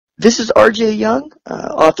This is RJ Young,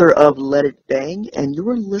 author of Let It Bang, and you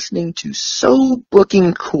are listening to So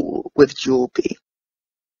Booking Cool with Jewel B.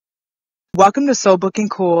 Welcome to So Booking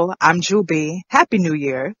Cool. I'm Jewel B. Happy New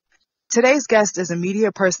Year. Today's guest is a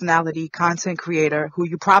media personality, content creator who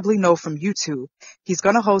you probably know from YouTube. He's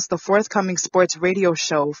going to host the forthcoming sports radio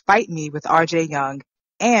show Fight Me with RJ Young,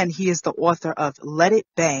 and he is the author of Let It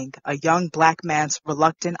Bang, a young black man's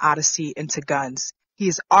reluctant odyssey into guns. He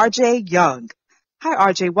is RJ Young.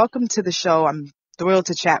 Hi, RJ. Welcome to the show. I'm thrilled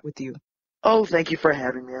to chat with you. Oh, thank you for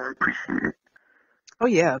having me. I appreciate it. Oh,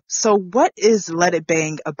 yeah. So what is Let It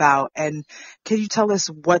Bang about? And can you tell us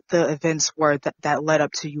what the events were that led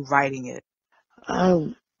up to you writing it?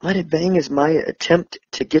 Let It Bang is my attempt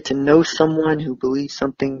to get to know someone who believes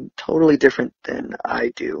something totally different than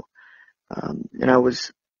I do. And I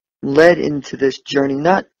was led into this journey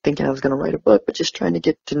not thinking I was going to write a book, but just trying to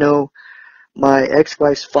get to know my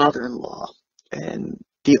ex-wife's father-in-law. And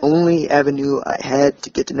the only avenue I had to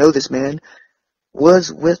get to know this man was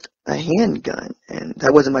with a handgun, and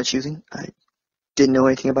that wasn't my choosing. I didn't know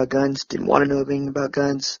anything about guns, didn't want to know anything about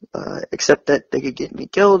guns, except that they could get me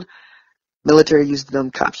killed. Military used them,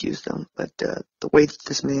 cops used them, but the way that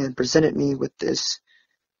this man presented me with this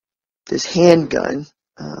handgun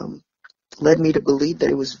led me to believe that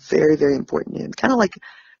it was very, very important, and kind of like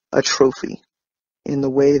a trophy in the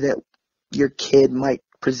way that your kid might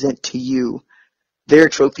present to you their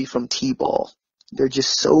trophy from T-ball. They're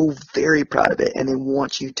just so very proud of it, and they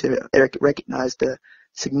want you to recognize the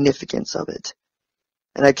significance of it.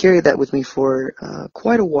 And I carried that with me for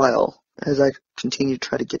quite a while as I continued to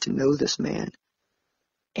try to get to know this man.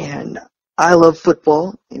 And I love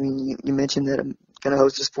football. I mean, you mentioned that I'm going to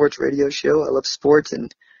host a sports radio show. I love sports,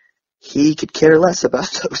 and he could care less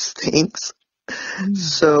about those things.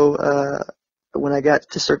 So when I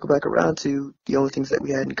got to circle back around to the only things that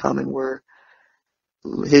we had in common were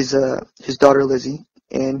his daughter Lizzie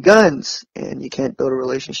and guns, and you can't build a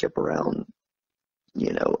relationship around,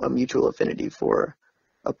 a mutual affinity for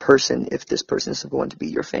a person if this person is going to be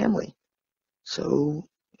your family. So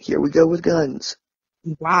here we go with guns.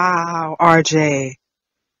 Wow, RJ.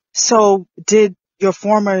 So did your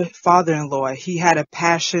former father-in-law, he had a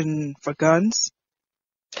passion for guns?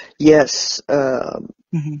 Yes,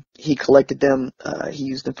 he collected them. He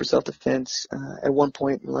used them for self-defense. At one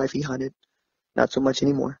point in life, he hunted. Not so much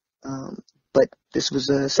anymore. But this was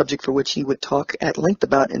a subject for which he would talk at length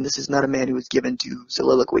about, and this is not a man who was given to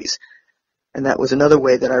soliloquies. And that was another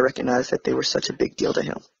way that I recognized that they were such a big deal to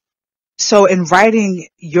him. So in writing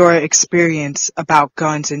your experience about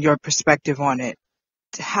guns and your perspective on it,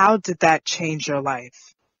 how did that change your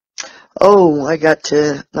life? Oh, I got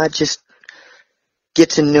to not just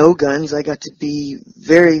get to know guns, I got to be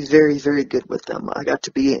very, very, very good with them. I got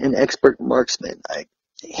to be an expert marksman.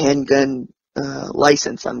 Handgun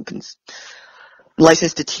license. I'm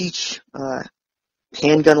licensed to teach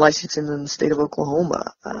handgun license in the state of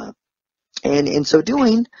Oklahoma. And in so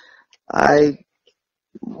doing, I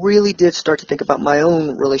really did start to think about my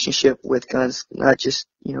own relationship with guns, not just,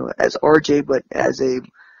 as RJ, but as a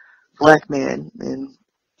black man in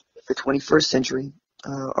the 21st century,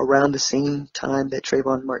 around the same time that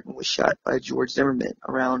Trayvon Martin was shot by George Zimmerman,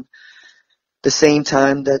 around the same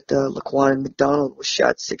time that Laquan McDonald was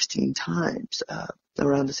shot 16 times,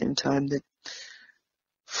 around the same time that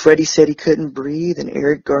Freddie said he couldn't breathe, and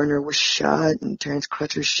Eric Garner was shot, and Terrence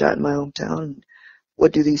Crutcher was shot in my hometown.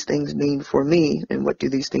 What do these things mean for me, and what do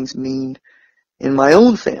these things mean in my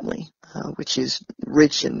own family, which is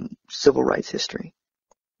rich in civil rights history?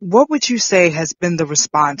 What would you say has been the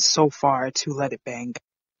response so far to Let It Bang?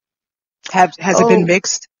 Has it been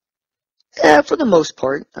mixed? Yeah, for the most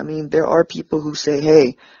part. I mean, there are people who say,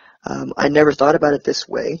 hey, I never thought about it this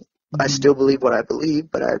way. I still believe what I believe,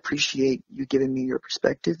 but I appreciate you giving me your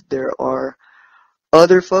perspective. There are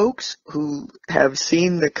other folks who have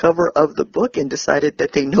seen the cover of the book and decided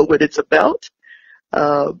that they know what it's about.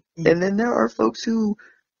 And then there are folks who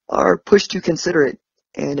are pushed to consider it,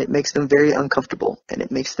 and it makes them very uncomfortable, and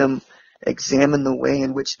it makes them examine the way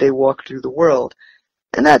in which they walk through the world.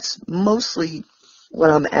 And that's mostly what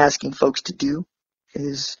I'm asking folks to do,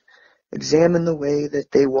 is examine the way that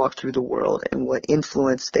they walk through the world and what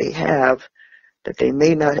influence they have that they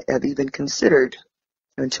may not have even considered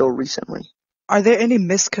until recently. Are there any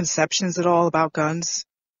misconceptions at all about guns?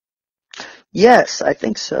 Yes, I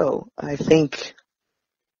think so. I think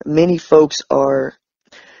many folks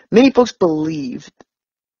believe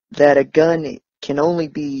that a gun can only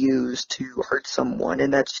be used to hurt someone,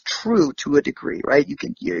 and that's true to a degree, right?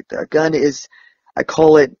 A gun is, I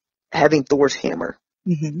call it having Thor's hammer.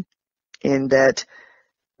 Mm-hmm. In that,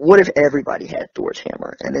 what if everybody had Thor's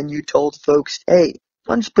hammer? And then you told folks, hey,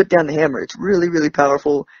 why don't you put down the hammer? It's really, really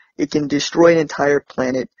powerful. It can destroy an entire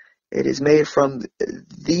planet. It is made from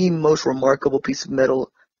the most remarkable piece of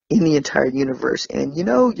metal in the entire universe, and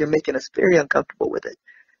you're making us very uncomfortable with it.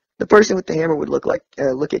 The person with the hammer would look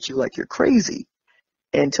at you like you're crazy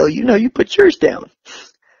until you put yours down,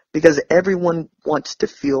 because everyone wants to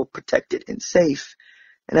feel protected and safe.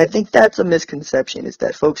 And I think that's a misconception, is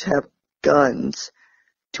that folks have guns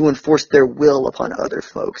to enforce their will upon other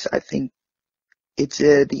folks. I think it's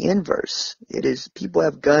the inverse. It is people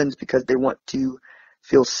have guns because they want to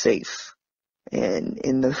feel safe. And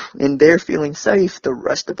in their feeling safe, the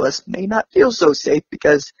rest of us may not feel so safe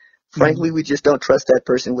because, frankly, we just don't trust that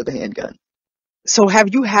person with a handgun. So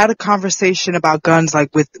have you had a conversation about guns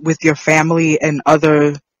like with your family and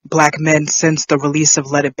other Black men since the release of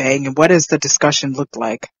Let It Bang? And what does the discussion look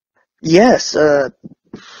like? Yes.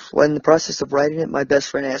 When in the process of writing it, my best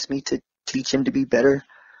friend asked me to teach him to be better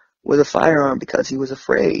with a firearm because he was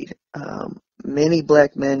afraid. Many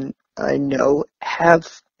Black men I know have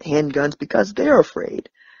handguns because they're afraid,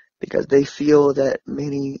 because they feel that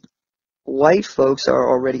many white folks are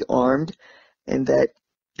already armed and that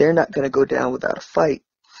they're not going to go down without a fight.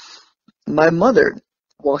 My mother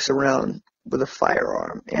walks around with a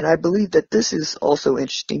firearm, and I believe that this is also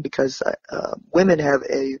interesting because women have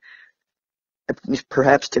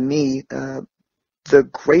perhaps to me, the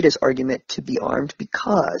greatest argument to be armed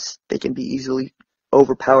because they can be easily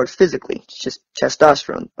overpowered physically. It's just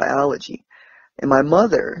testosterone, biology. And my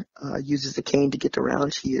mother uses a cane to get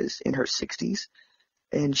around. She is in her 60s,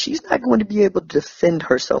 and she's not going to be able to defend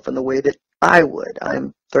herself in the way that I would.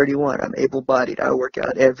 I'm 31. I'm able-bodied. I work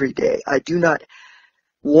out every day. I do not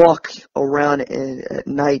walk around at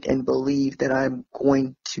night and believe that I'm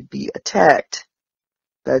going to be attacked.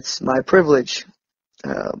 That's my privilege.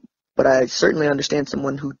 But I certainly understand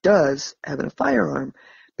someone who does having a firearm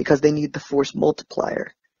because they need the force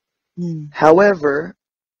multiplier. However,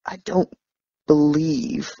 I don't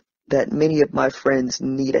believe that many of my friends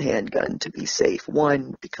need a handgun to be safe.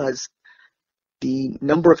 One, because the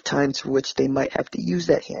number of times for which they might have to use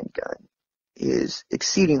that handgun is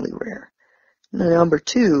exceedingly rare. Number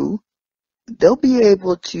two, they'll be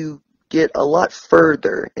able to get a lot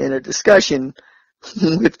further in a discussion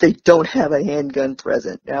if they don't have a handgun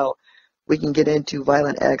present. Now, we can get into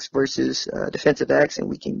violent acts versus defensive acts, and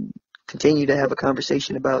we can continue to have a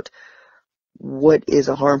conversation about what is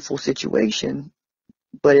a harmful situation.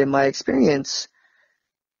 But in my experience,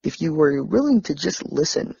 if you were willing to just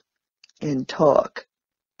listen and talk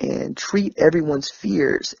and treat everyone's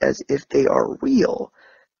fears as if they are real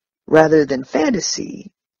rather than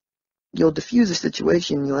fantasy, you'll diffuse a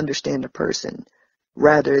situation, you'll understand a person,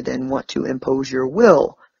 rather than want to impose your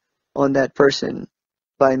will on that person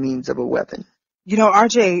by means of a weapon.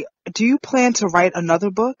 RJ, do you plan to write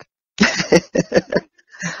another book?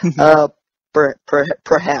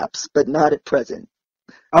 Perhaps, but not at present.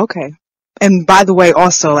 Okay. And by the way,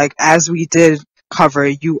 also, like, as we did cover,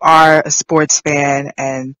 you are a sports fan,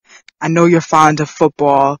 and I know you're fond of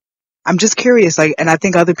football. I'm just curious, like, and I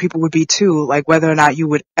think other people would be too, like, whether or not you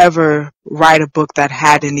would ever write a book that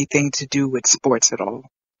had anything to do with sports at all.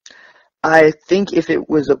 I think if it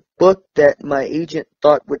was a book that my agent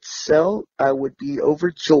thought would sell, I would be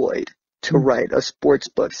overjoyed to write a sports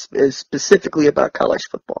book specifically about college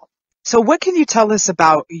football. So what can you tell us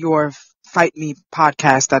about your Fight Me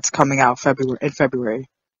podcast that's coming out in February?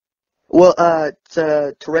 Well, it's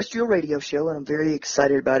a terrestrial radio show, and I'm very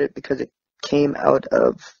excited about it because it came out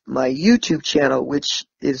of my YouTube channel, which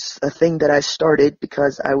is a thing that I started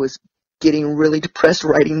because I was getting really depressed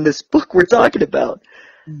writing this book we're talking about.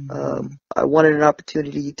 I wanted an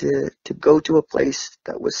opportunity to go to a place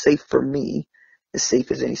that was safe for me, as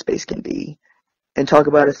safe as any space can be, and talk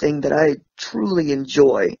about a thing that I truly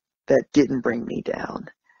enjoy that didn't bring me down.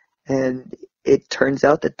 And it turns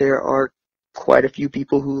out that there are quite a few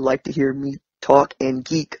people who like to hear me talk and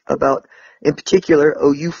geek about, in particular,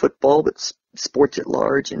 OU football, but sports at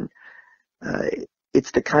large. And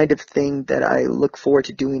it's the kind of thing that I look forward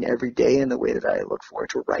to doing every day in the way that I look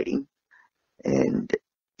forward to writing. And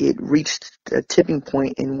it reached a tipping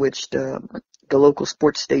point in which the local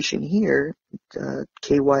sports station here,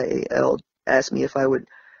 KYAL, asked me if I would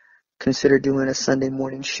consider doing a Sunday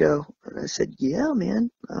morning show. And I said, yeah, man,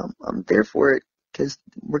 I'm there for it because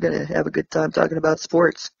we're going to have a good time talking about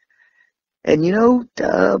sports. And,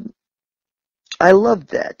 I love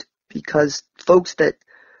that because folks that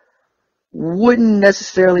wouldn't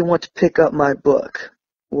necessarily want to pick up my book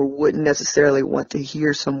or wouldn't necessarily want to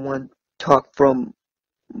hear someone talk from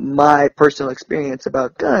my personal experience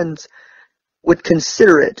about guns would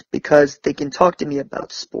consider it because they can talk to me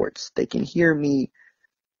about sports. They can hear me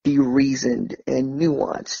be reasoned and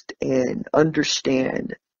nuanced and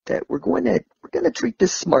understand that we're going to treat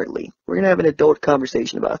this smartly. We're going to have an adult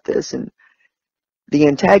conversation about this, and the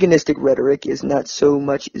antagonistic rhetoric is not so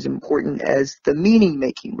much as important as the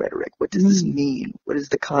meaning-making rhetoric. What does this mean? What is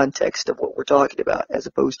the context of what we're talking about? As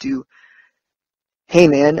opposed to, hey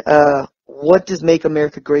man, what does Make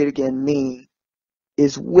America Great Again mean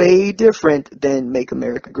is way different than Make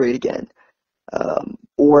America Great Again.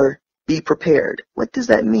 Or be prepared. What does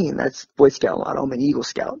that mean? That's Boy Scout motto. I'm an Eagle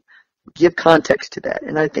Scout. Give context to that.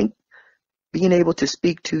 And I think being able to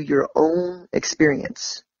speak to your own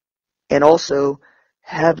experience and also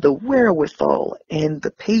have the wherewithal and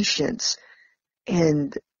the patience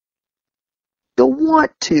and the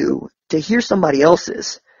want to hear somebody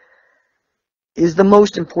else's is the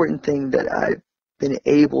most important thing that I've been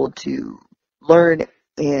able to learn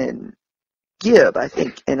and give, I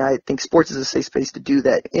think. And I think sports is a safe space to do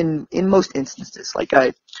that in most instances. Like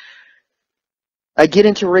I get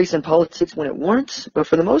into race and politics when it warrants, but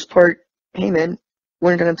for the most part, hey man,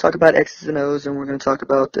 we're going to talk about X's and O's, and we're going to talk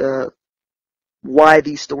about why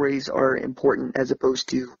these stories are important as opposed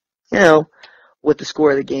to, what the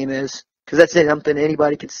score of the game is. Because that's something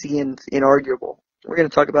anybody can see and inarguable. We're going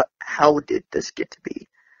to talk about how did this get to be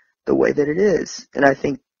the way that it is. And I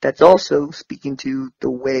think that's also speaking to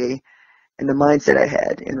the way and the mindset I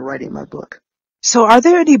had in writing my book. So are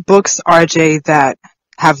there any books, RJ, that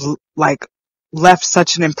have left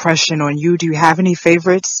such an impression on you? Do you have any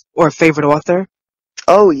favorites or a favorite author?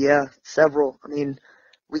 Oh yeah, several. I mean,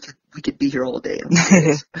 we could be here all day.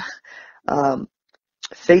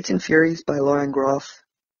 Fates and Furies by Lauren Groff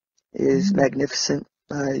is magnificent.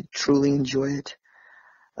 I truly enjoy it.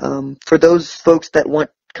 For those folks that want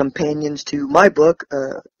companions to my book,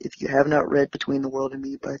 if you have not read Between the World and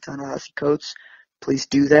Me by Ta-Nehisi Coates, please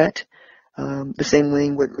do that. The same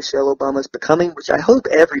thing with Michelle Obama's Becoming, which I hope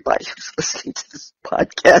everybody who's listening to this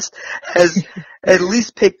podcast has at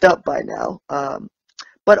least picked up by now.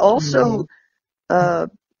 But also,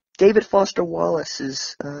 David Foster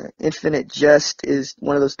Wallace's Infinite Jest is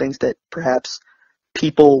one of those things that perhaps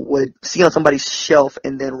people would see on somebody's shelf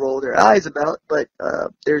and then roll their eyes about. But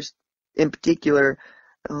there's, in particular,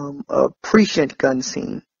 a prescient gun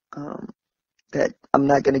scene that I'm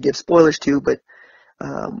not going to give spoilers to, but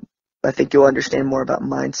I think you'll understand more about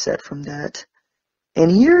mindset from that.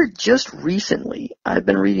 And here, just recently, I've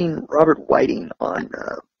been reading Robert Whiting on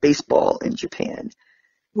baseball in Japan.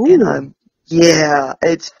 Ooh. And yeah,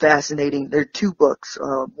 it's fascinating. There are two books.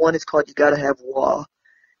 One is called You Gotta Have Wa,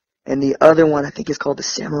 and the other one I think is called The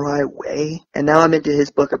Samurai Way. And now I'm into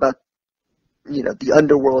his book about, the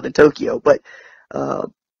underworld in Tokyo. But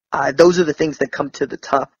those are the things that come to the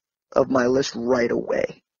top of my list right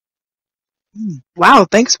away. Wow,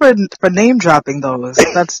 thanks for name dropping those.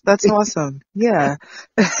 That's awesome. Yeah.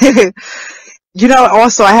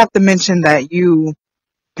 Also I have to mention that you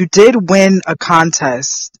did win a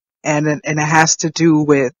contest, and it has to do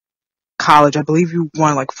with college. I believe you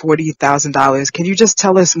won like $40,000. Can you just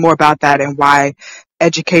tell us more about that and why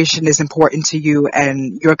education is important to you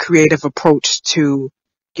and your creative approach to,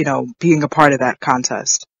 being a part of that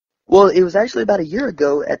contest? Well, it was actually about a year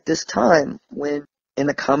ago at this time when, in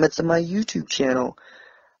the comments of my YouTube channel,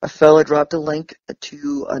 a fella dropped a link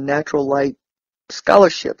to a natural light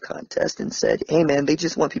scholarship contest and said, hey man, they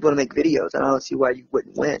just want people to make videos. I don't see why you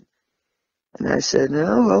wouldn't win. And I said,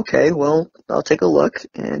 no, okay, well, I'll take a look.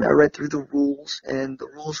 And I read through the rules, and the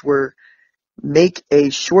rules were make a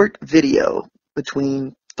short video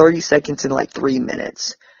between 30 seconds and like 3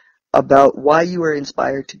 minutes about why you were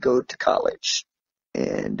inspired to go to college.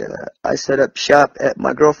 And I set up shop at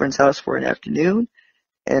my girlfriend's house for an afternoon,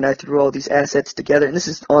 and I threw all these assets together. And this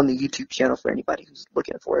is on the YouTube channel for anybody who's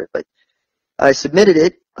looking for it. But I submitted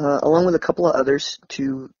it, along with a couple of others,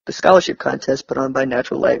 to the scholarship contest put on by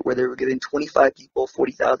Natural Light, where they were giving 25 people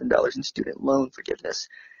 $40,000 in student loan forgiveness.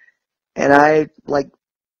 And I, like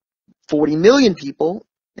 40 million people,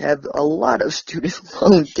 have a lot of student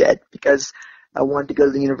loan debt because I wanted to go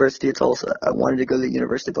to the University of Tulsa. I wanted to go to the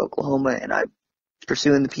University of Oklahoma, and I'm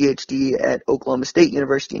pursuing the PhD at Oklahoma State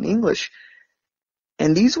University in English.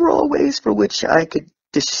 And these were all ways for which I could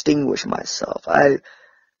distinguish myself.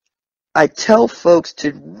 I tell folks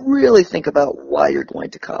to really think about why you're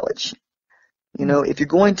going to college. If you're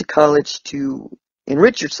going to college to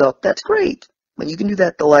enrich yourself, that's great. But you can do that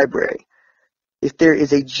at the library. If there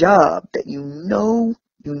is a job that you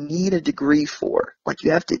need a degree for, like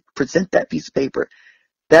you have to present that piece of paper,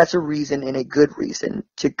 that's a reason and a good reason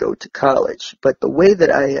to go to college. But the way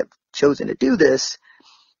that I have chosen to do this,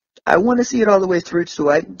 I want to see it all the way through so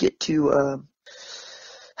I can get to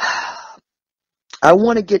I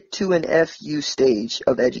want to get to an FU stage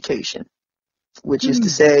of education, which is to Hmm.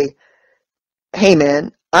 say, hey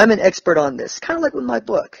man, I'm an expert on this. Kind of like with my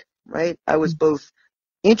book, right? I was both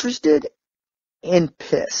interested and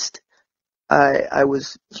pissed. I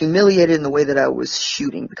was humiliated in the way that I was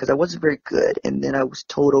shooting because I wasn't very good, and then I was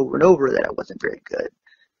told over and over that I wasn't very good.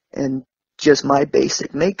 And just my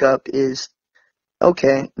basic makeup is,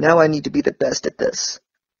 okay, now I need to be the best at this.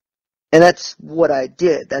 And that's what I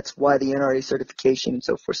did. That's why the NRA certification and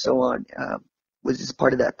so forth, so on, was just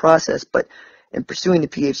part of that process. But in pursuing the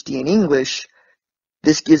PhD in English,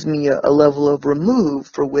 this gives me a level of remove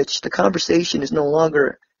for which the conversation is no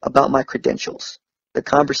longer about my credentials. The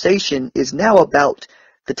conversation is now about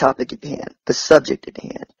the topic at hand, the subject at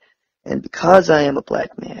hand. And because I am a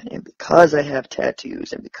black man, and because I have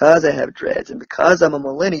tattoos, and because I have dreads, and because I'm a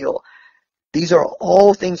millennial, these are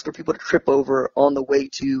all things for people to trip over on the way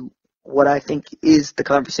to what I think is the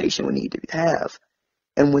conversation we need to have.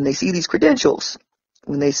 And when they see these credentials,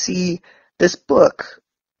 when they see this book,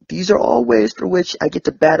 these are all ways for which I get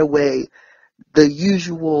to bat away the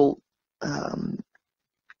usual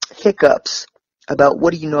hiccups about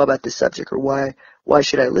what do you know about this subject, or why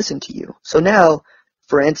should I listen to you. So now,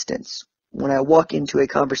 for instance, when I walk into a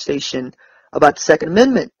conversation about the Second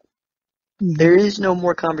Amendment, there is no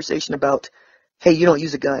more conversation about, hey, you don't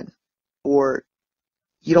use a gun, or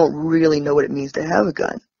you don't really know what it means to have a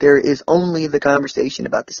gun. There is only the conversation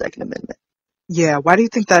about the Second Amendment. Yeah, why do you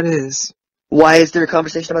think that is? Why is there a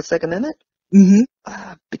conversation about the Second Amendment?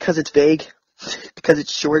 Mm-hmm. Because it's vague, because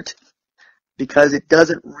it's short, because it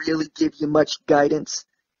doesn't really give you much guidance,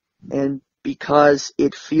 and because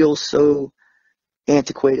it feels so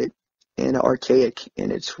antiquated and archaic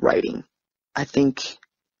in its writing. I think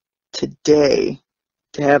today,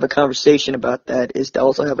 to have a conversation about that is to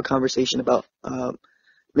also have a conversation about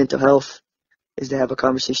mental health, is to have a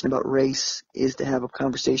conversation about race, is to have a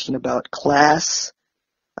conversation about class,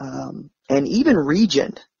 and even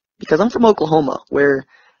region. Because I'm from Oklahoma, where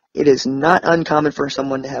it is not uncommon for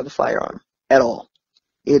someone to have a firearm at all.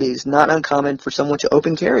 It is not uncommon for someone to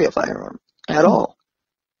open carry a firearm at all.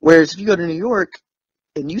 Whereas if you go to New York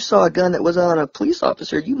and you saw a gun that was on a police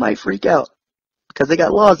officer, you might freak out because they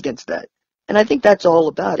got laws against that. And I think that's all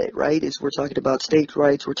about it, right? Is we're talking about state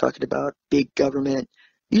rights, we're talking about big government.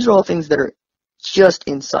 These are all things that are just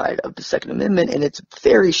inside of the Second Amendment, and it's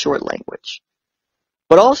very short language.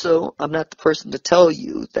 But also, I'm not the person to tell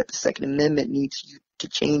you that the Second Amendment needs you to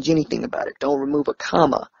change anything about it. Don't remove a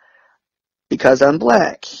comma because I'm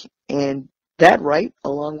black. And that right,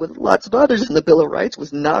 along with lots of others in the Bill of Rights,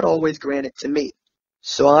 was not always granted to me.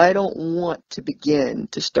 So I don't want to begin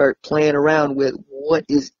to start playing around with what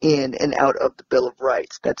is in and out of the Bill of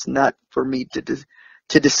Rights. That's not for me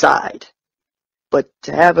to decide. But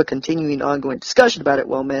to have a continuing, ongoing discussion about it,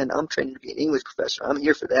 well, man, I'm training to be an English professor. I'm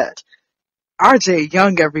here for that. RJ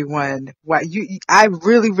Young, everyone. I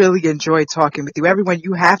really, really enjoy talking with you. Everyone,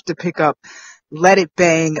 you have to pick up Let It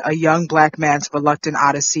Bang, A Young Black Man's Reluctant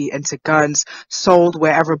Odyssey into Guns, sold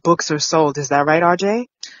wherever books are sold. Is that right, RJ?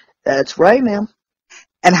 That's right, ma'am.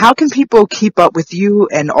 And how can people keep up with you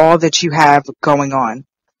and all that you have going on?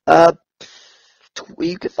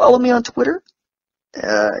 You can follow me on Twitter.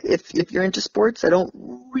 If you're into sports, I don't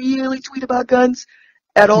really tweet about guns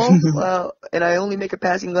at all, and I only make a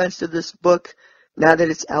passing glance to this book now that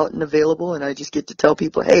it's out and available, and I just get to tell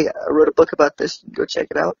people, hey, I wrote a book about this, go check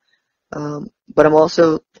it out. But I'm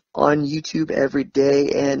also on YouTube every day,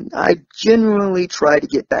 and I generally try to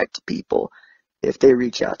get back to people if they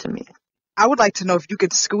reach out to me. I would like to know if you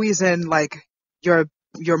could squeeze in like your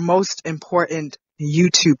most important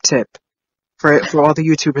YouTube tip for all the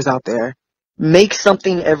YouTubers out there. Make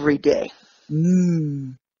something every day.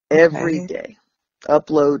 Every Okay. day.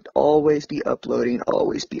 Upload, always be uploading,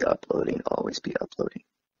 always be uploading, always be uploading.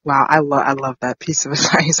 Wow, I love that piece of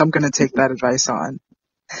advice. I'm going to take that advice on.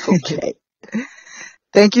 Okay.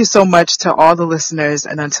 Thank you so much to all the listeners,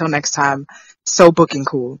 and until next time, so booking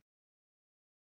cool.